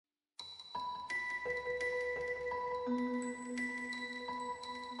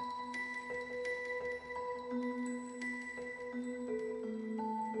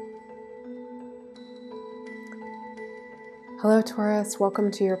Hello Taurus,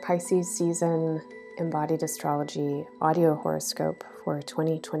 welcome to your Pisces season embodied astrology audio horoscope for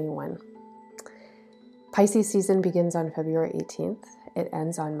 2021. Pisces season begins on February 18th. It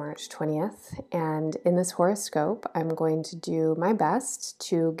ends on March 20th. And in this horoscope, I'm going to do my best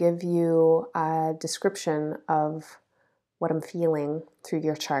to give you a description of what I'm feeling through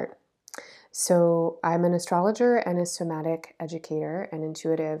your chart. So I'm an astrologer and a somatic educator and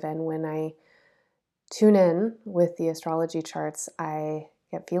intuitive. And when I tune in with the astrology charts, I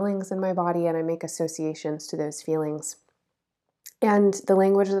get feelings in my body and I make associations to those feelings. And the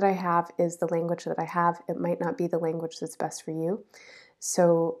language that I have is the language that I have. It might not be the language that's best for you.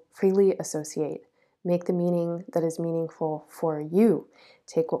 So freely associate. Make the meaning that is meaningful for you.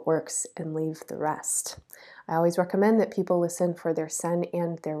 Take what works and leave the rest. I always recommend that people listen for their sun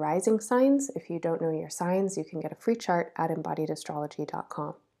and their rising signs. If you don't know your signs, you can get a free chart at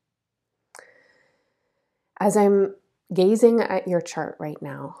embodiedastrology.com. As I'm gazing at your chart right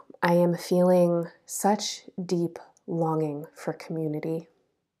now, I am feeling such deep longing for community.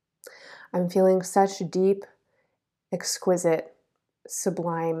 I'm feeling such deep, exquisite,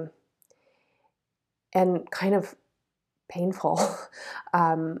 sublime, and kind of painful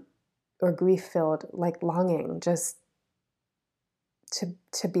or grief-filled, like longing just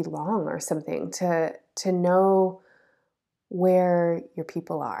to belong or something, to know where your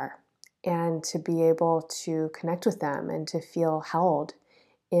people are and to be able to connect with them and to feel held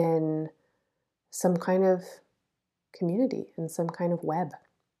in some kind of community, in some kind of web.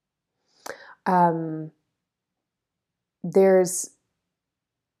 There's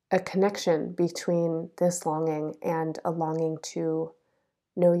a connection between this longing and a longing to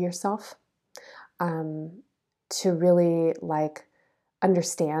know yourself, to really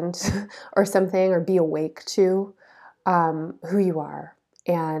understand or something, or be awake to who you are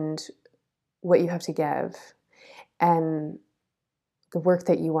and what you have to give and the work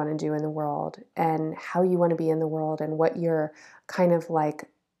that you want to do in the world and how you want to be in the world and what your kind of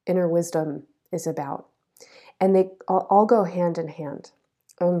inner wisdom is about. And they all go hand in hand.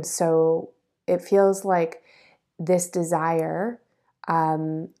 So it feels like this desire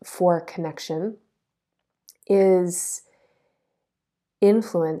for connection is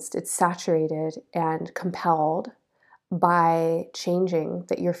influenced, it's saturated and compelled by changing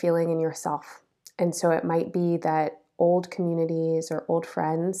that you're feeling in yourself. And so it might be that old communities or old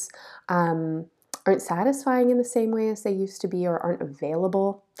friends aren't satisfying in the same way as they used to be, or aren't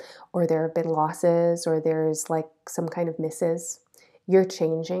available, or there have been losses, or there's some kind of misses. You're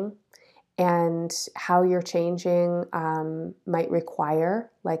changing, and how you're changing might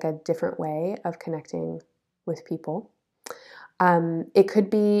require a different way of connecting with people. It could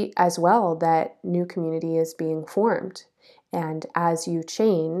be as well that new community is being formed. And as you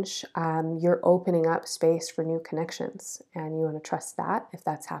change, you're opening up space for new connections. And you want to trust that if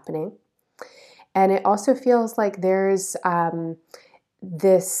that's happening. And it also feels like there's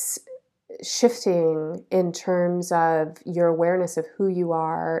this shifting in terms of your awareness of who you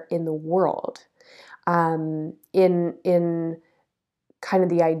are in the world. In kind of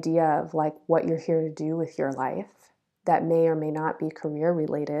the idea of what you're here to do with your life. That may or may not be career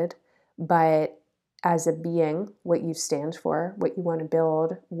related, but as a being, what you stand for, what you want to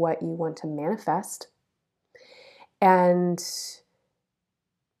build, what you want to manifest, and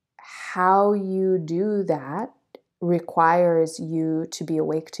how you do that requires you to be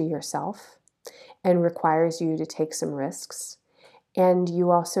awake to yourself and requires you to take some risks. And you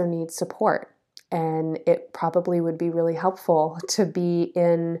also need support. And it probably would be really helpful to be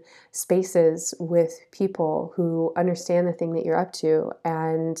in spaces with people who understand the thing that you're up to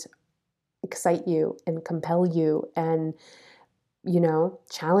and excite you and compel you and,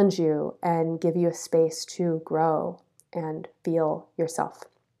 challenge you and give you a space to grow and feel yourself.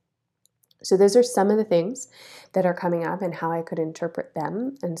 So those are some of the things that are coming up and how I could interpret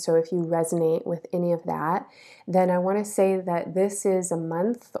them. And so if you resonate with any of that, then I want to say that this is a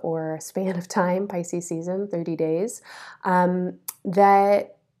month or a span of time, Pisces season, 30 days,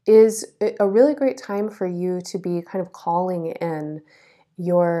 that is a really great time for you to be kind of calling in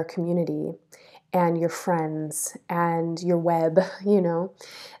your community and your friends and your web,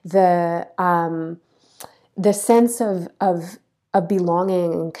 the sense of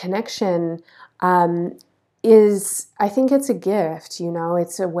belonging and connection I think it's a gift,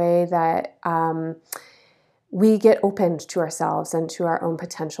 it's a way that we get opened to ourselves and to our own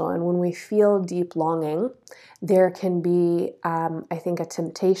potential. And when we feel deep longing, there can be, I think, a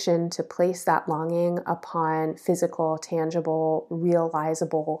temptation to place that longing upon physical, tangible,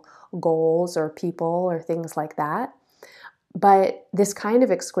 realizable goals or people or things like that. But this kind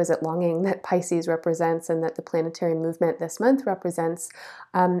of exquisite longing that Pisces represents and that the planetary movement this month represents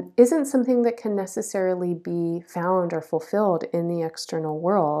isn't something that can necessarily be found or fulfilled in the external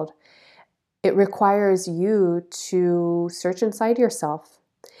world. It requires you to search inside yourself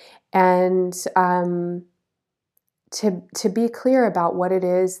and to be clear about what it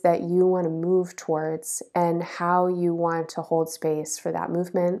is that you want to move towards and how you want to hold space for that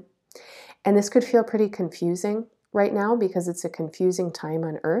movement. And this could feel pretty confusing right now because it's a confusing time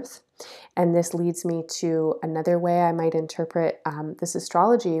on Earth. And this leads me to another way I might interpret this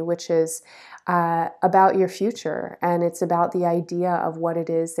astrology, which is about your future. And it's about the idea of what it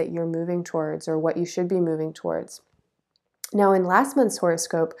is that you're moving towards or what you should be moving towards. Now, in last month's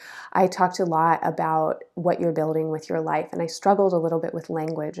horoscope, I talked a lot about what you're building with your life, and I struggled a little bit with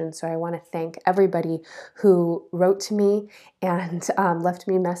language. And so I want to thank everybody who wrote to me and left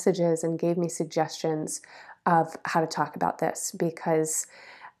me messages and gave me suggestions of how to talk about this, because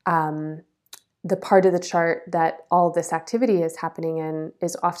the part of the chart that all of this activity is happening in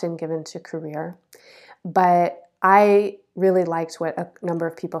is often given to career. But I really liked what a number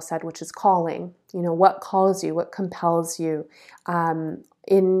of people said, which is calling. You know, what calls you, what compels you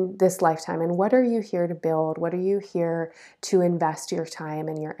in this lifetime, and what are you here to build? What are you here to invest your time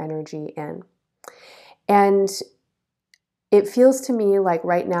and your energy in? And it feels to me like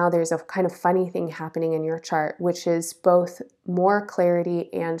right now there's a kind of funny thing happening in your chart, which is both more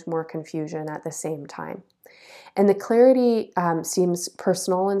clarity and more confusion at the same time. And the clarity seems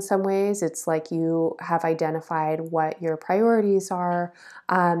personal in some ways. It's like you have identified what your priorities are.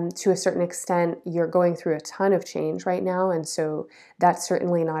 To a certain extent, you're going through a ton of change right now, and so that's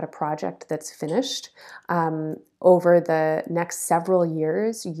certainly not a project that's finished. Over the next several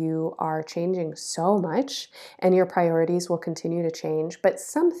years, you are changing so much, and your priorities will continue to change. But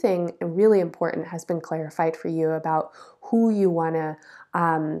something really important has been clarified for you about who you want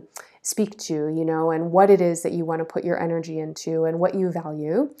to speak to, you know, and what it is that you want to put your energy into and what you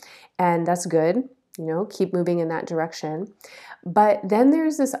value. And that's good, you know, keep moving in that direction. But then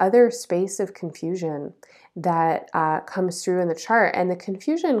there's this other space of confusion that comes through in the chart. And the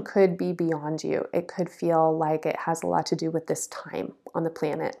confusion could be beyond you. It could feel like it has a lot to do with this time on the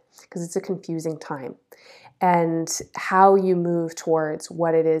planet, because it's a confusing time. And how you move towards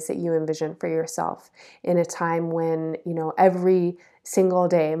what it is that you envision for yourself in a time when, you know, every single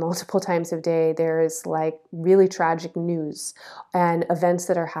day, multiple times a day, there's like really tragic news and events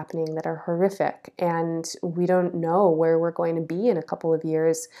that are happening that are horrific. And we don't know where we're going to be in a couple of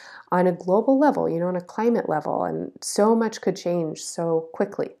years on a global level, you know, on a climate level. And so much could change so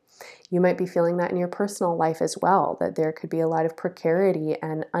quickly. You might be feeling that in your personal life as well, that there could be a lot of precarity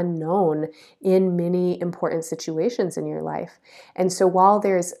and unknown in many important situations in your life. And so while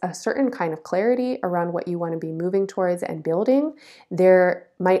there's a certain kind of clarity around what you want to be moving towards and building, there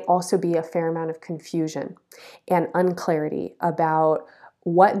might also be a fair amount of confusion and unclarity about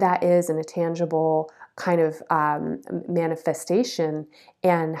what that is in a tangible kind of manifestation,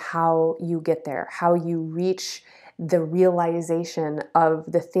 and how you get there, how you reach the realization of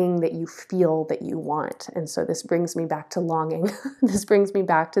the thing that you feel that you want. And so this brings me back to longing. This brings me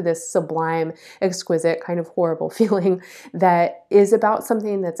back to this sublime, exquisite, kind of horrible feeling that is about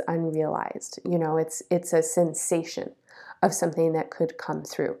something that's unrealized. You know, it's a sensation of something that could come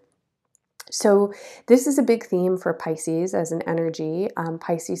through. So this is a big theme for Pisces as an energy.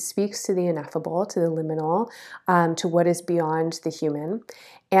 Pisces speaks to the ineffable, to the liminal, to what is beyond the human.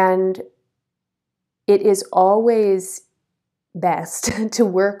 And it is always best to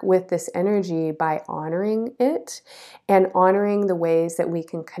work with this energy by honoring it and honoring the ways that we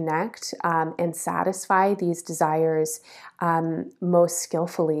can connect and satisfy these desires most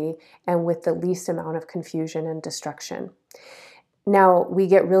skillfully and with the least amount of confusion and destruction. Now, we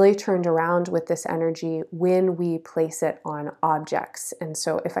get really turned around with this energy when we place it on objects. And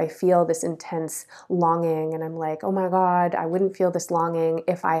so if I feel this intense longing and I'm like, oh my God, I wouldn't feel this longing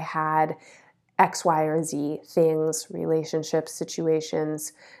if I had X, Y, or Z things, relationships,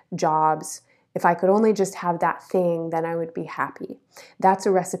 situations, jobs. If I could only just have that thing, then I would be happy. That's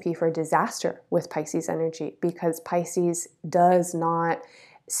a recipe for disaster with Pisces energy, because Pisces does not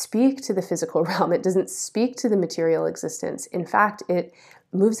speak to the physical realm. It doesn't speak to the material existence. In fact, it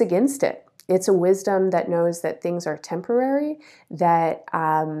moves against it. It's a wisdom that knows that things are temporary, that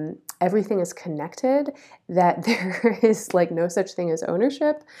everything is connected, that there is like no such thing as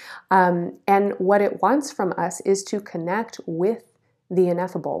ownership. And what it wants from us is to connect with the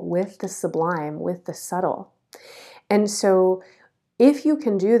ineffable, with the sublime, with the subtle. And so if you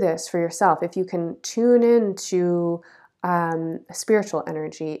can do this for yourself, if you can tune in to spiritual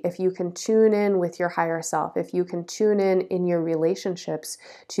energy, if you can tune in with your higher self, if you can tune in your relationships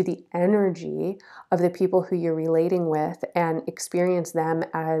to the energy of the people who you're relating with and experience them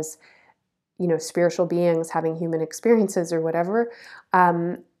as, spiritual beings having human experiences or whatever,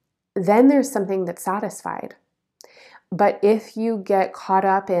 then there's something that's satisfied. But if you get caught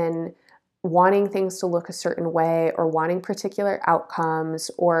up in wanting things to look a certain way or wanting particular outcomes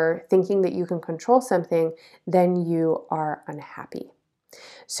or thinking that you can control something, then you are unhappy.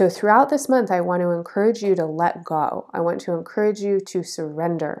 So throughout this month, I want to encourage you to let go. I want to encourage you to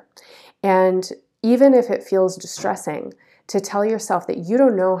surrender. And even if it feels distressing, to tell yourself that you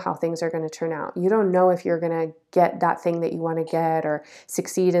don't know how things are going to turn out. You don't know if you're going to get that thing that you want to get or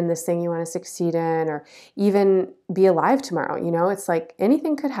succeed in this thing you want to succeed in or even be alive tomorrow. It's like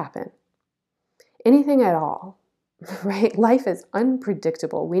anything could happen. Anything at all, right? Life is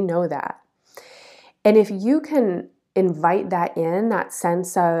unpredictable. We know that. And if you can invite that in, that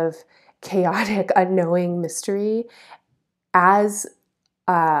sense of chaotic, unknowing mystery as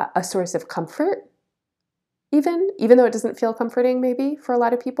a source of comfort, even though it doesn't feel comforting maybe for a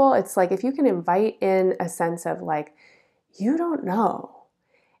lot of people, it's like if you can invite in a sense of like, you don't know.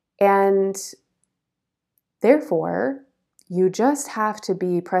 And therefore, you just have to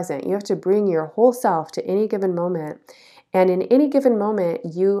be present. You have to bring your whole self to any given moment. And in any given moment,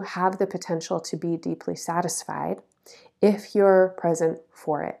 you have the potential to be deeply satisfied if you're present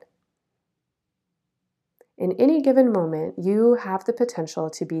for it. In any given moment, you have the potential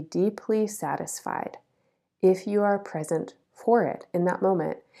to be deeply satisfied if you are present for it in that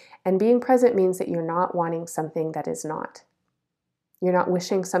moment. And being present means that you're not wanting something that is not. You're not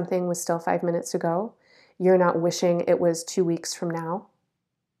wishing something was still 5 minutes ago. You're not wishing it was 2 weeks from now.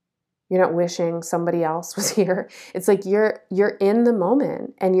 You're not wishing somebody else was here. It's like you're in the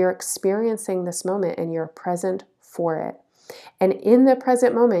moment and you're experiencing this moment and you're present for it. And in the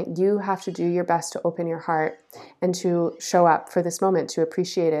present moment, you have to do your best to open your heart and to show up for this moment, to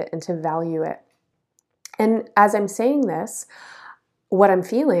appreciate it and to value it. And as I'm saying this, what I'm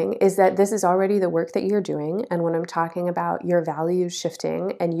feeling is that this is already the work that you're doing. And when I'm talking about your values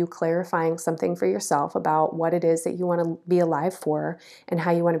shifting and you clarifying something for yourself about what it is that you want to be alive for and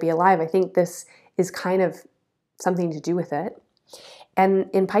how you want to be alive, I think this is kind of something to do with it. And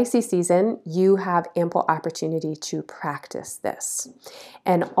in Pisces season, you have ample opportunity to practice this.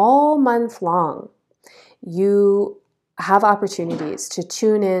 And all month long, you have opportunities to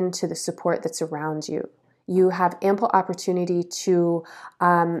tune in to the support that's around you. You have ample opportunity to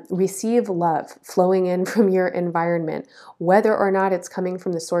receive love flowing in from your environment, whether or not it's coming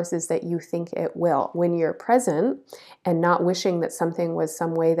from the sources that you think it will. When you're present and not wishing that something was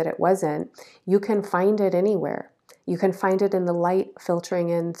some way that it wasn't, you can find it anywhere. You can find it in the light filtering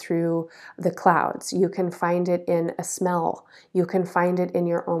in through the clouds. You can find it in a smell. You can find it in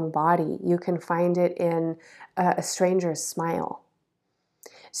your own body. You can find it in a stranger's smile.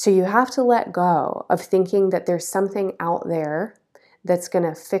 So you have to let go of thinking that there's something out there that's going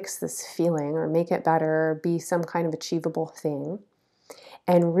to fix this feeling or make it better or be some kind of achievable thing,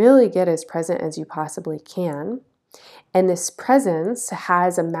 and really get as present as you possibly can. And this presence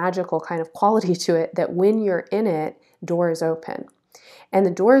has a magical kind of quality to it that when you're in it, doors open. And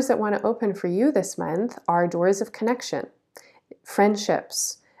the doors that want to open for you this month are doors of connection,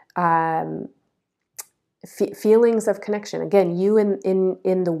 friendships, feelings of connection. Again, you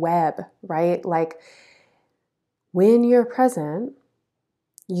in the web, right? Like when you're present,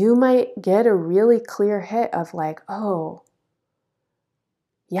 you might get a really clear hit of like, oh,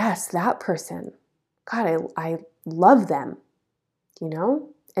 yes, that person. God, I love them,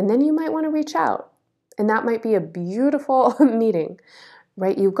 And then you might want to reach out. And that might be a beautiful meeting,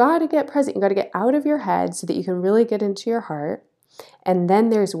 right? You've got to get present. You've got to get out of your head so that you can really get into your heart. And then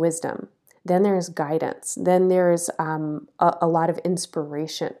there's wisdom. Then there's guidance. Then there's a lot of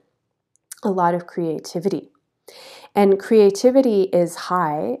inspiration, a lot of creativity. And creativity is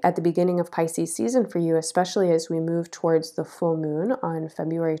high at the beginning of Pisces season for you, especially as we move towards the full moon on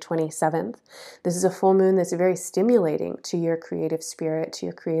February 27th. This is a full moon that's very stimulating to your creative spirit, to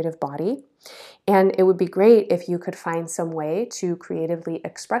your creative body. And it would be great if you could find some way to creatively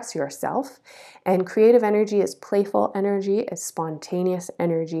express yourself. And creative energy is playful energy, it's spontaneous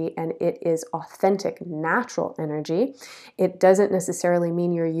energy, and it is authentic, natural energy. It doesn't necessarily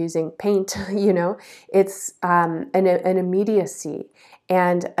mean you're using paint, It's an immediacy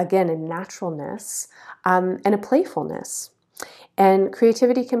and, again, a naturalness and a playfulness. And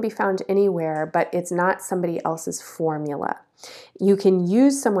creativity can be found anywhere, but it's not somebody else's formula. You can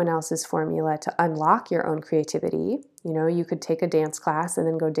use someone else's formula to unlock your own creativity. You know, you could take a dance class and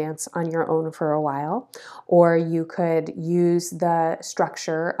then go dance on your own for a while, or you could use the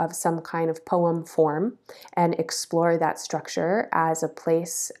structure of some kind of poem form and explore that structure as a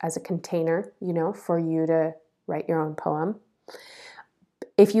place, as a container, you know, for you to write your own poem.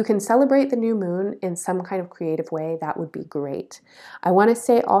 If you can celebrate the new moon in some kind of creative way, that would be great. I want to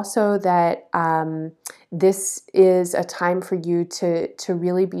say also that this is a time for you to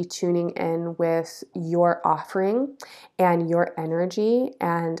really be tuning in with your offering and your energy.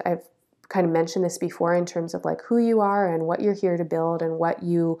 And I've kind of mentioned this before in terms of like who you are and what you're here to build and what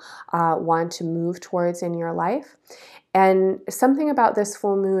you want to move towards in your life. And something about this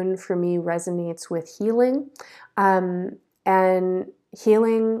full moon for me resonates with healing. And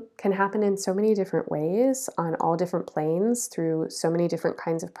healing can happen in so many different ways on all different planes through so many different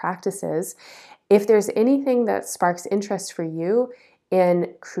kinds of practices. If there's anything that sparks interest for you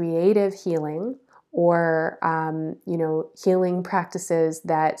in creative healing or, healing practices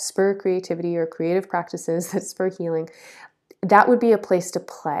that spur creativity or creative practices that spur healing, that would be a place to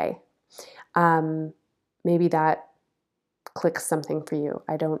play. Maybe that clicks something for you.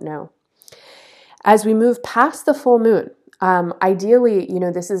 I don't know. As we move past the full moon, ideally,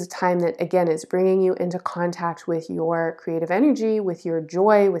 this is a time that, again, is bringing you into contact with your creative energy, with your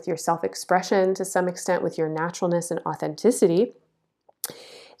joy, with your self-expression to some extent, with your naturalness and authenticity.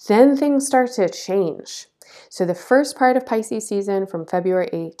 Then things start to change. So the first part of Pisces season, from February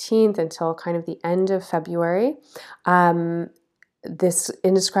 18th until kind of the end of February, this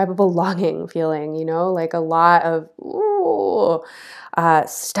indescribable longing feeling, like a lot of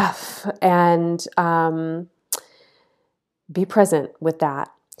stuff, and be present with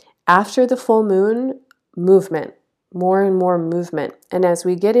that. After the full moon, movement, more and more movement. And as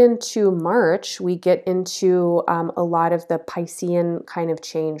we get into March, we get into a lot of the Piscean kind of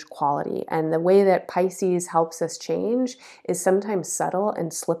change quality. And the way that Pisces helps us change is sometimes subtle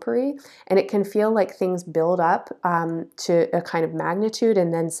and slippery. And it can feel like things build up to a kind of magnitude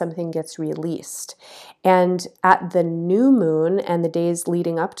and then something gets released. And at the new moon and the days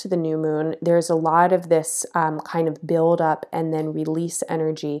leading up to the new moon, there's a lot of this kind of build up and then release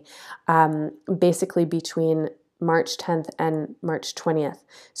energy, basically between March 10th and March 20th,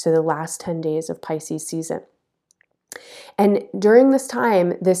 so the last 10 days of Pisces season. And during this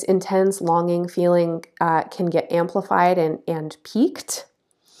time, this intense longing feeling can get amplified and peaked.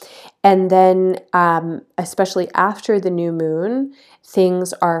 And then, especially after the new moon,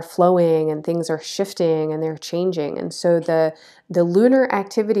 things are flowing and things are shifting and they're changing. And so the lunar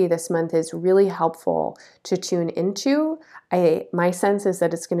activity this month is really helpful to tune into. My sense is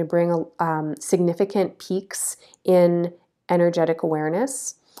that it's going to bring significant peaks in energetic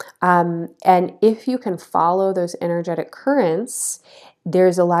awareness. And if you can follow those energetic currents,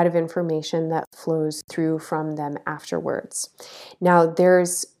 there's a lot of information that flows through from them afterwards. Now,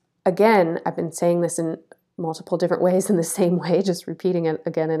 again, I've been saying this in multiple different ways in the same way, just repeating it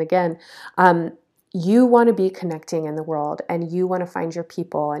again and again. You want to be connecting in the world, and you want to find your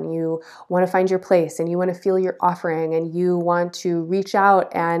people, and you want to find your place, and you want to feel your offering, and you want to reach out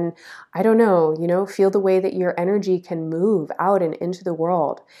and, feel the way that your energy can move out and into the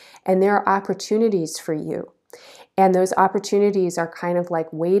world. And there are opportunities for you. And those opportunities are kind of like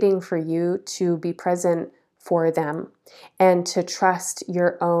waiting for you to be present for them and to trust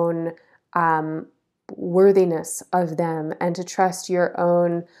your own worthiness of them, and to trust your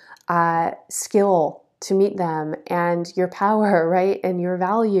own skill to meet them, and your power, right? And your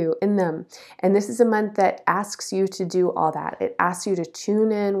value in them. And this is a month that asks you to do all that. It asks you to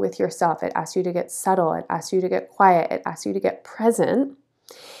tune in with yourself. It asks you to get subtle. It asks you to get quiet. It asks you to get present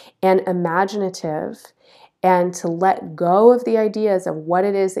and imaginative, and to let go of the ideas of what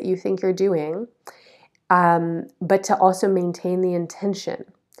it is that you think you're doing, but to also maintain the intention.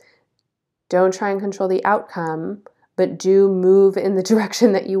 Don't try and control the outcome, but do move in the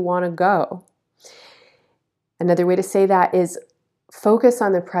direction that you want to go. Another way to say that is focus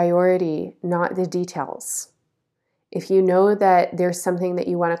on the priority, not the details. If you know that there's something that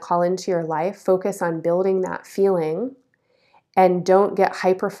you want to call into your life, focus on building that feeling, and don't get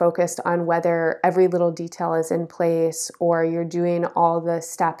hyper-focused on whether every little detail is in place or you're doing all the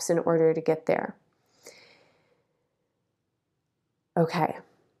steps in order to get there. Okay.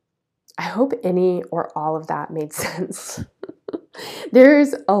 I hope any or all of that made sense.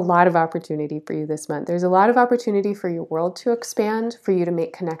 There's a lot of opportunity for you this month. There's a lot of opportunity for your world to expand, for you to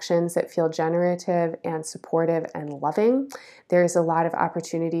make connections that feel generative and supportive and loving. There's a lot of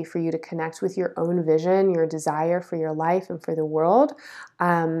opportunity for you to connect with your own vision, your desire for your life and for the world.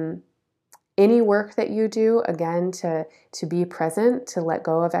 Any work that you do, again, to be present, to let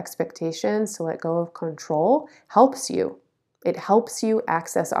go of expectations, to let go of control, helps you. It helps you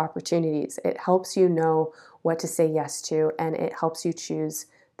access opportunities. It helps you know what to say yes to, and it helps you choose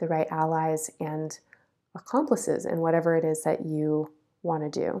the right allies and accomplices in whatever it is that you want to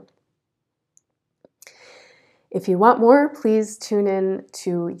do. If you want more, please tune in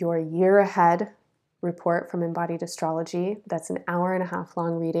to your year ahead report from Embodied Astrology. That's an 1.5 hour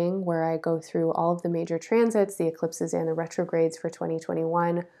long reading where I go through all of the major transits, the eclipses, and the retrogrades for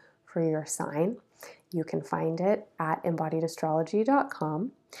 2021 for your sign. You can find it at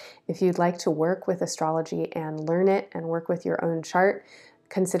embodiedastrology.com. If you'd like to work with astrology and learn it and work with your own chart,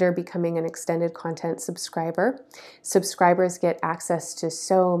 consider becoming an extended content subscriber. Subscribers get access to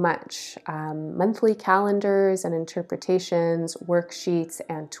so much, monthly calendars and interpretations, worksheets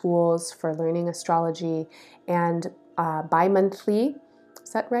and tools for learning astrology, and bi-monthly,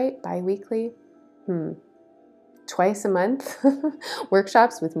 is that right? Bi-weekly? Twice a month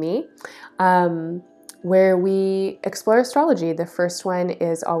workshops with me, where we explore astrology. The first one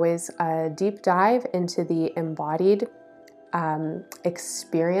is always a deep dive into the embodied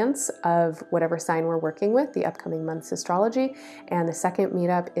experience of whatever sign we're working with, the upcoming month's astrology. And the second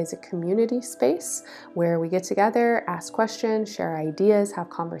meetup is a community space where we get together, ask questions, share ideas, have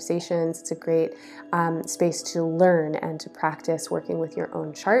conversations. It's a great space to learn and to practice working with your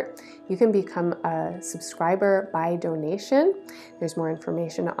own chart. You can become a subscriber by donation. There's more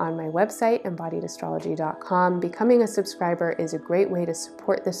information on my website, embodiedastrology.com. Becoming a subscriber is a great way to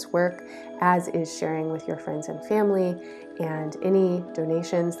support this work, as is sharing with your friends and family. And any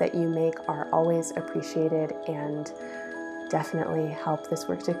donations that you make are always appreciated and definitely help this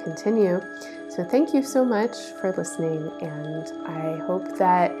work to continue. So thank you so much for listening, and I hope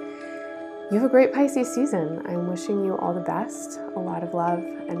that you have a great Pisces season. I'm wishing you all the best, a lot of love,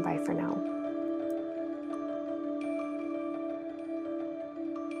 and bye for now.